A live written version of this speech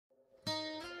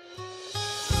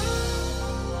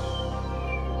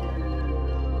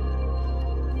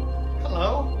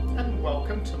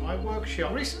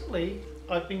workshop. Recently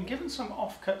I've been given some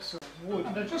offcuts of wood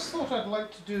and I just thought I'd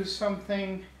like to do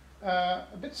something a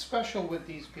bit special with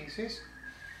these pieces.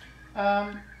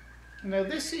 Now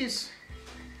this is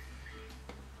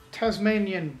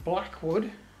Tasmanian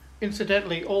blackwood.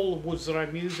 Incidentally, all the woods that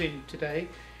I'm using today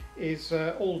is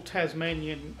all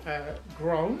Tasmanian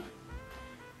grown.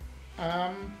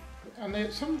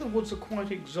 And some of the woods are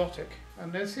quite exotic.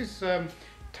 And this is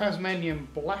Tasmanian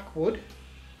blackwood.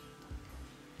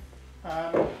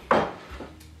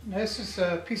 This is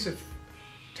a piece of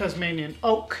Tasmanian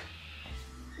oak,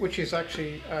 which is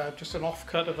actually just an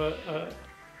offcut of a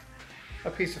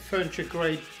piece of furniture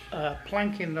grade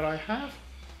planking that I have.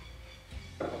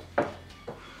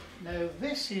 Now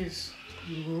this is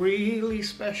really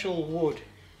special wood.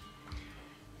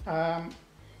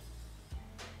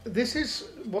 This is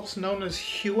what's known as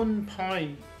Hewn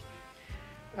Pine.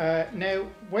 Now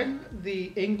when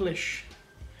the English,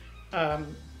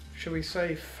 shall we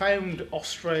say, found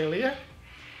Australia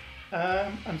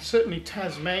and certainly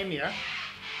Tasmania,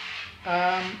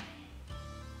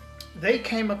 they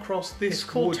came across this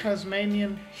called wood.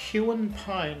 Tasmanian Hewn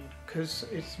Pine, because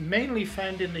it's mainly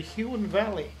found in the Hewn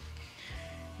Valley.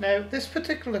 Now this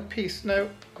particular piece, now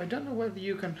I don't know whether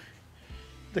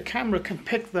the camera can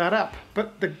pick that up,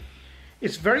 but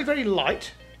it's very, very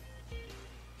light,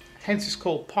 hence it's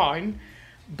called pine,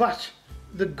 but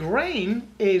the grain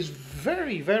is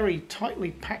very, very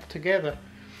tightly packed together.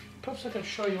 Perhaps I can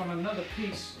show you on another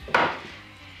piece.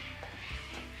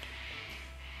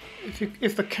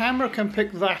 If the camera can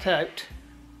pick that out,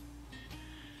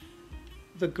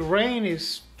 the grain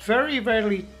is very,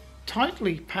 very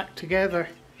tightly packed together.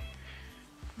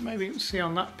 Maybe you can see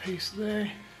on that piece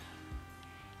there.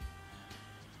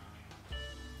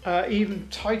 Even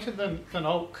tighter than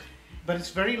oak, but it's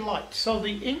very light. So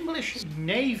the English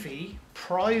Navy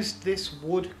prized this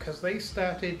wood because they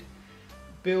started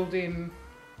building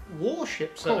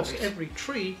warships. So every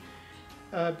tree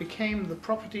became the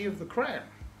property of the Crown.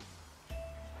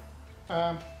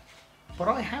 But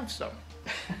I have some.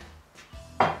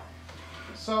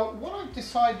 So what I've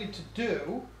decided to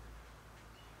do,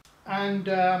 and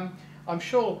I'm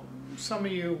sure some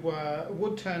of you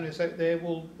woodturners out there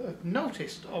will have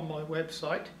noticed on my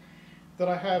website that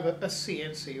I have a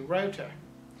CNC router.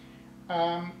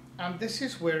 And this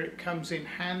is where it comes in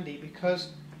handy, because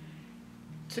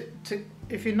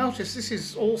if you notice, this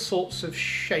is all sorts of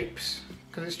shapes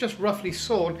because it's just roughly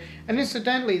sawn. And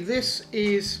incidentally, this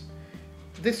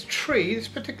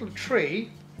particular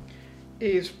tree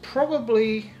is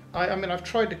probably, I mean I've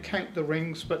tried to count the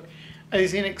rings, but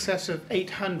is in excess of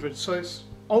 800, so it's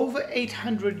over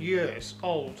 800 years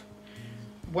old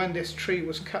when this tree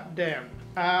was cut down.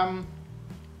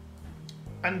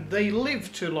 And they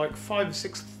live to like 5,000 or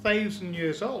 6,000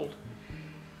 years old.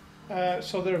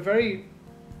 So they're very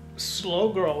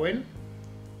slow growing,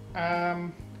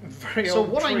 very old. So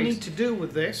what trees. I need to do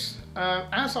with this,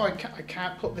 as I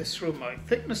can't put this through my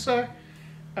thicknesser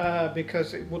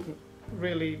because it wouldn't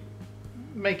really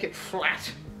make it flat,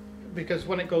 because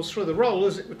when it goes through the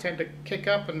rollers it would tend to kick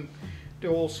up and do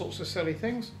all sorts of silly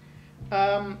things.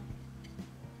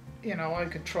 You know, I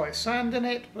could try sanding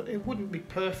it, but it wouldn't be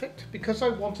perfect, because I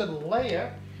wanted to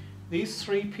layer these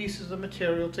three pieces of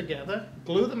material together,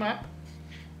 glue them up,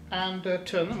 and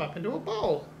turn them up into a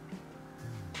bowl.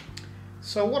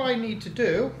 So what I need to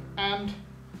do, and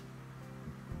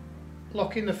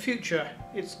look, in the future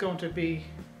it's going to be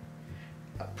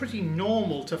pretty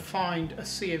normal to find a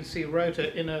CNC router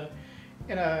in a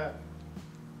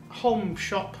home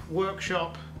shop,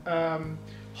 workshop,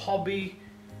 hobby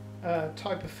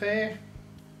type affair.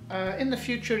 In the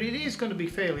future it is going to be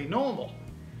fairly normal.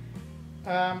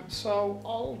 So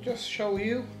I'll just show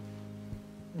you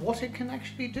what it can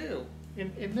actually do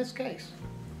in this case.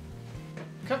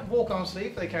 Can't walk on,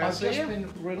 Steve, they can't see you. I've just been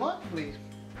reluctantly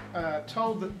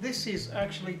told that this is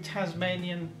actually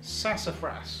Tasmanian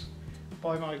sassafras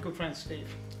by my good friend Steve.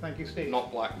 Thank you, Steve.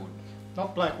 Not blackwood.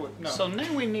 Not blackwood, no. So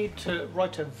now we need to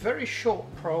write a very short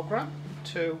program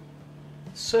to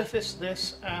surface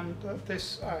this and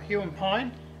this Hewn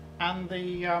Pine and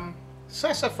the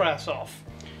sassafras off.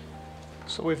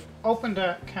 So we've opened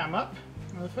our CAM up,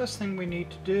 and the first thing we need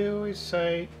to do is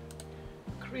say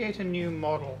create a new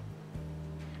model.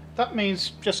 That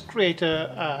means just create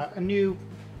a new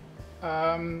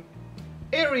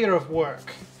area of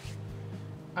work,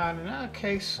 and in our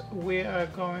case we are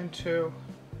going to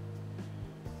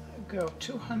go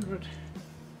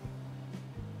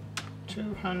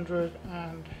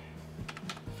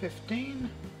 215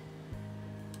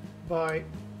 by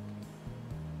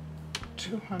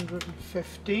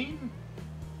 215,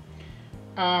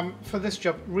 For this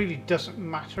job, it really doesn't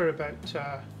matter about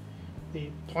the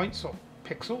points or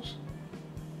pixels.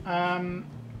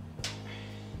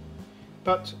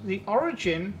 But the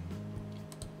origin,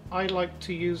 I like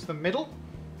to use the middle,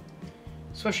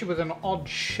 especially with an odd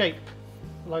shape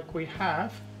like we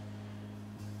have.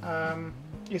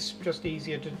 It's just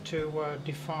easier to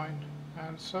define,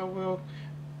 and so we'll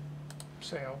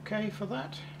say OK for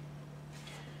that.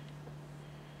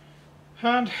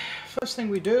 And first thing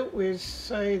we do is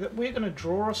say that we're going to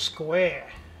draw a square,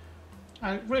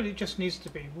 and it really just needs to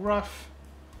be rough.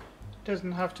 It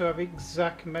doesn't have to have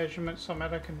exact measurements. I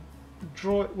mean, I can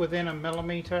draw it within a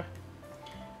millimeter,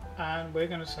 and we're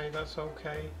going to say that's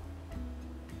okay.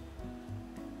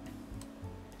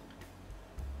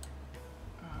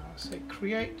 Say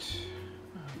create,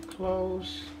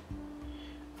 close,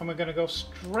 and we're going to go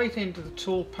straight into the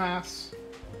tool paths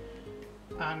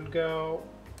and go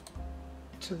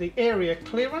to the area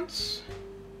clearance,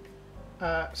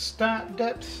 start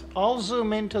depth. I'll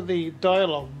zoom into the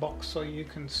dialog box so you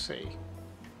can see.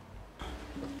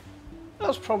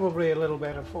 That's probably a little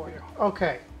better for you.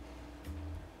 Okay,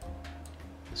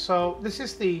 so this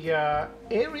is the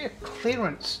area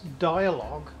clearance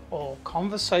dialog, or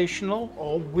conversational,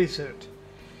 or wizard.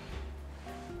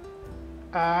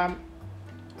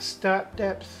 Start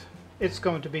depth, it's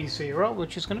going to be 0,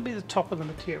 which is going to be the top of the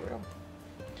material.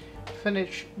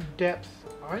 Finish depth,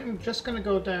 I'm just going to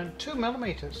go down 2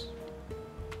 millimeters.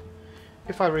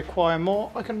 If I require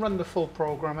more, I can run the full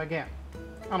program again,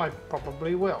 and I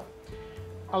probably will.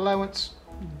 Allowance,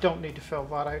 don't need to fill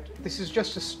that out. This is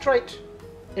just a straight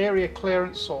area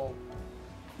clearance, or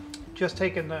just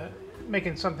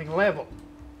making something level.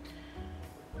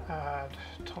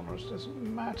 Tolerance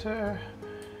doesn't matter.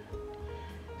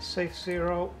 Safe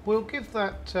 0. We'll give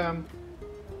that,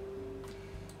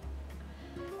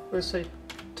 we'll say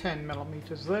 10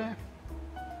 millimeters there.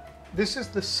 This is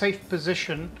the safe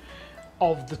position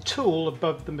of the tool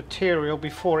above the material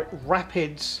before it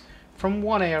rapids from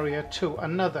one area to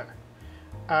another.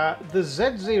 The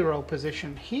Z0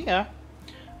 position here,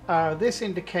 this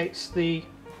indicates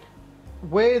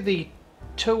where the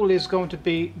tool is going to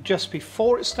be just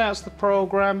before it starts the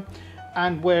program,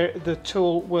 and where the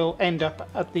tool will end up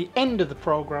at the end of the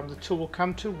program. The tool will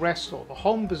come to rest, or the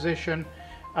home position,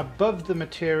 above the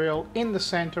material, in the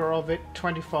center of it,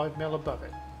 25 mil above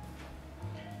it.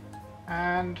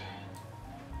 And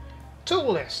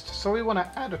tool list, so we want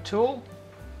to add a tool.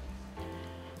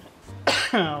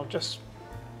 I'll just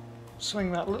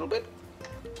swing that a little bit.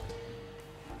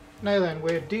 Now then,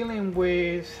 we're dealing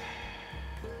with,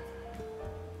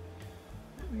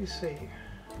 let me see,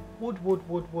 wood.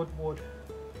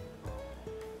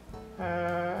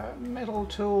 Metal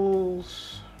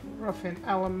tools, roughing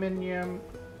aluminium.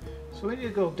 So we need to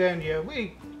go down here.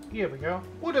 Here we go.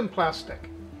 Wood and plastic.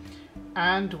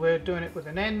 And we're doing it with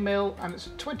an end mill, and it's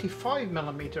a 25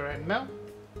 millimeter end mill.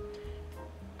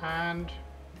 And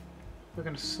we're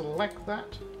going to select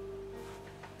that.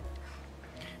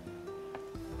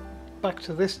 Back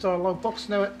to this dialog box.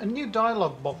 Now a new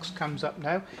dialog box comes up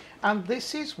now, and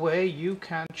this is where you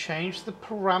can change the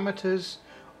parameters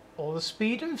or the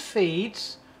speed and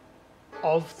feeds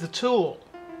of the tool,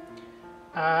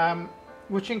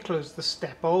 which includes the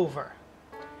step over.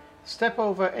 Step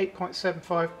over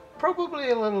 8.75,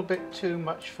 probably a little bit too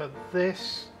much for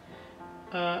this.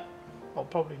 Well,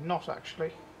 probably not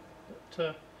actually,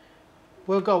 but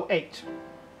we'll go 8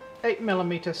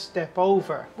 millimeter step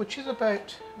over, which is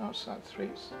about, what's that,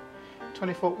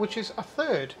 24, which is a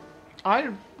third.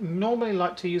 I normally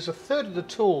like to use a third of the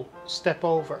tool step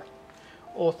over,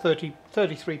 or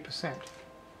 33%,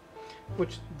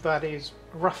 which that is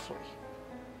roughly.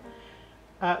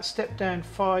 Step down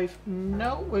 5,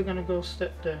 no, we're going to go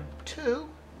step down 2.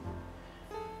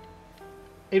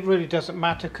 It really doesn't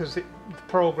matter, because the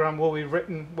program will be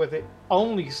written with it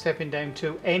only stepping down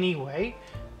 2 anyway.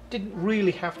 Didn't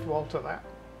really have to alter that.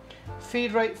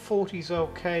 Feed rate 40 is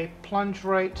okay. Plunge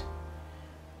rate,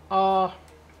 we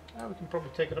can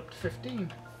probably take it up to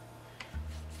 15.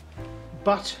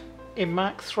 But in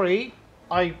Mach 3,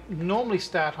 I normally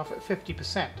start off at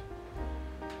 50%.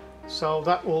 So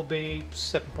that will be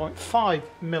 7.5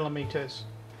 millimeters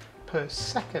per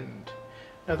second.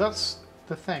 Now that's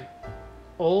the thing.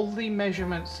 All the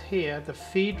measurements here, the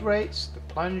feed rates, the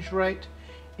plunge rate,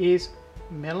 is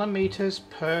millimeters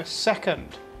per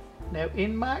second. Now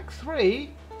in Mach 3,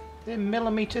 they're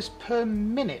millimeters per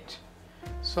minute.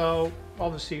 So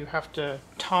obviously you have to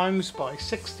times by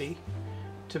 60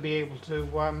 to be able to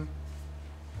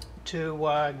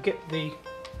get the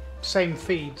same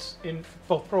feeds in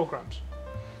both programs.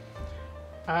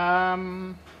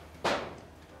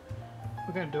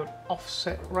 we're going to do an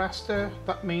offset raster.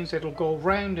 That means it'll go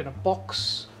round in a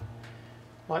box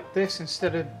like this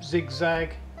instead of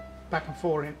zigzag back and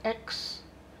forth in X.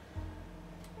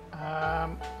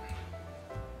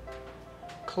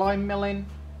 Climb milling,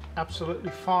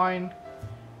 absolutely fine.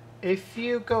 If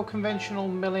you go conventional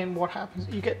milling, what happens?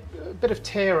 You get a bit of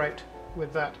tear out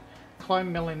with that.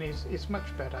 Climb milling is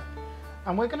much better.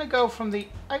 And we're going to go from the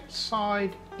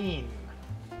outside in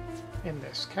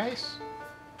this case.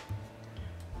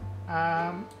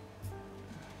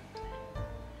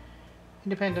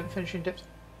 Independent finishing tips,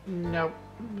 no,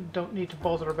 don't need to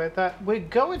bother about that. We're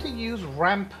going to use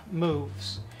ramp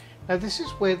moves. Now this is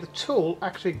where the tool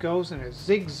actually goes in a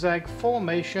zigzag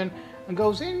formation and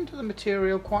goes into the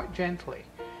material quite gently.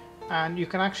 And you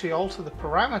can actually alter the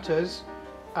parameters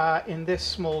in this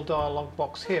small dialog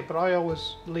box here, but I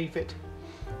always leave it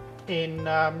in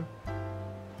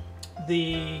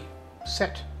the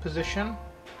set position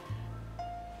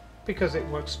because it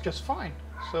works just fine.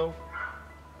 So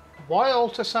why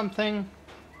alter something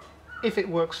if it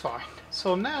works fine?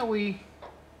 So now we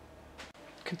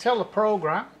can tell the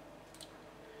program,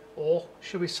 or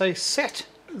should we say set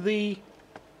the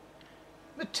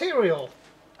material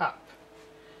up,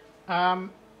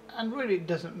 and really it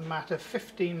doesn't matter.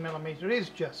 15mm is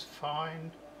just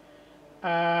fine.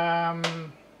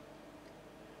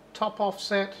 Top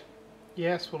offset,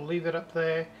 yes, we'll leave it up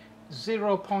there.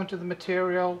 0 point of the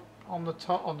material on the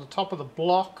top of the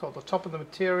block or the top of the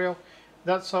material,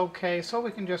 that's okay. So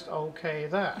we can just okay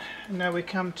that. And now we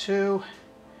come to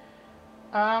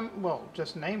well,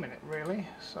 just naming it really.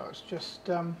 So it's just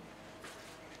let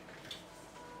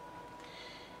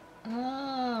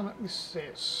me see.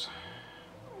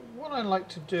 What I like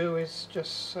to do is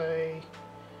just say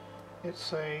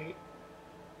it's a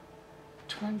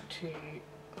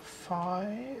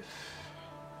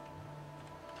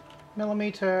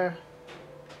 25mm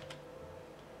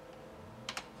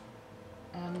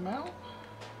animal.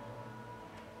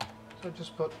 So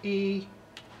just put email.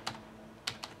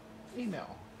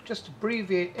 Just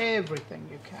abbreviate everything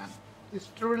you can. It's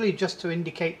really just to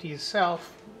indicate to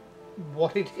yourself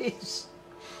what it is.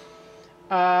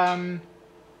 And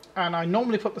I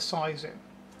normally put the size in.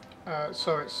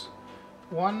 So it's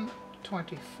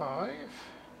 125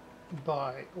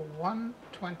 by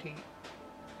 120.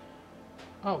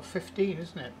 Oh, 15,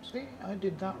 isn't it? See, I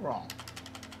did that wrong.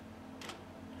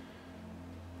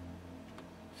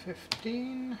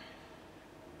 15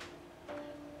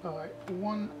 by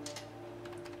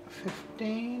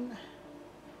 115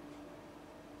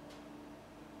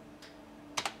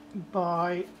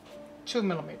 by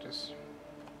 2mm.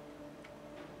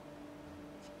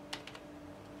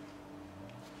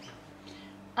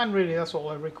 And really that's all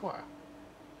I require.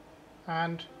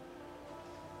 And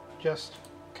just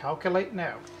calculate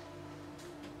now.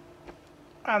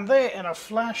 And there in a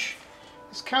flash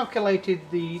it's calculated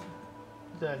the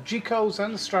G-codes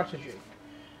and the strategy.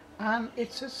 And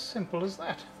it's as simple as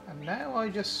that. And now I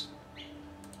just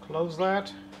close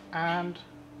that and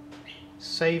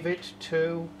save it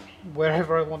to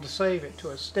wherever I want to save it,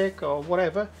 to a stick or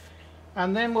whatever,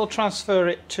 and then we'll transfer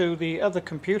it to the other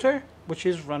computer which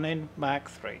is running Mach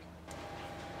 3.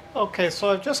 Okay, so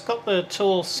I've just got the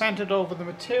tool centered over the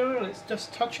material, it's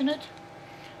just touching it.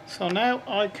 So now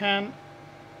I can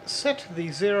set the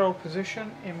 0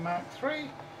 position in Mach 3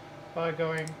 by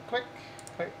going click,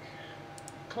 click,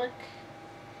 click,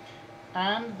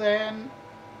 and then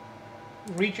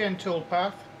regen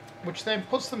toolpath, which then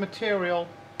puts the material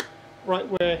right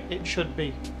where it should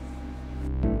be.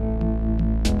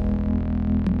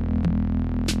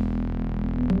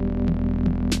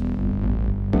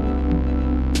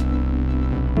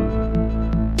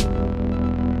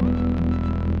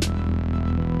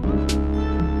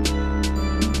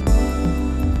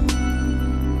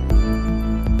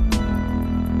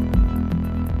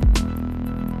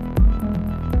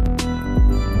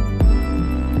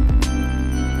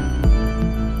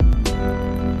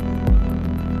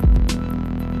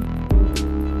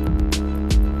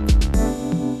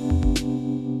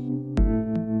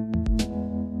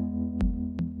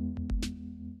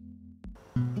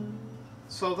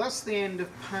 So that's the end of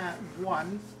part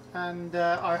 1, and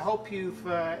I hope you've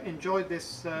enjoyed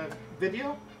this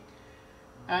video,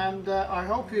 and I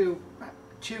hope you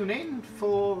tune in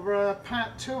for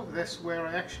part 2 of this, where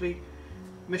I actually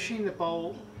machine the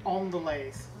bowl on the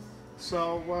lathe.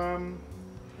 So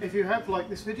if you have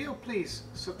liked this video, please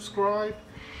subscribe,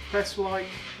 press like,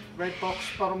 red box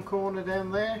bottom corner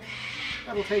down there.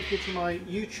 That'll take you to my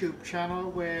YouTube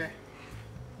channel, where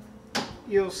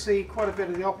you'll see quite a bit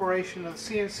of the operation of the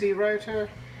CNC router,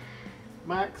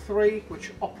 Mach 3,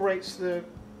 which operates the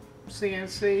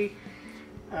CNC,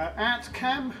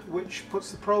 ArtCam, which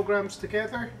puts the programs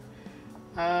together,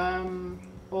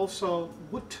 also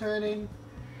woodturning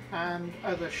and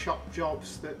other shop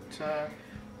jobs that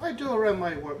I do around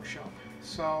my workshop.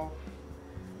 So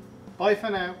bye for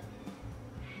now.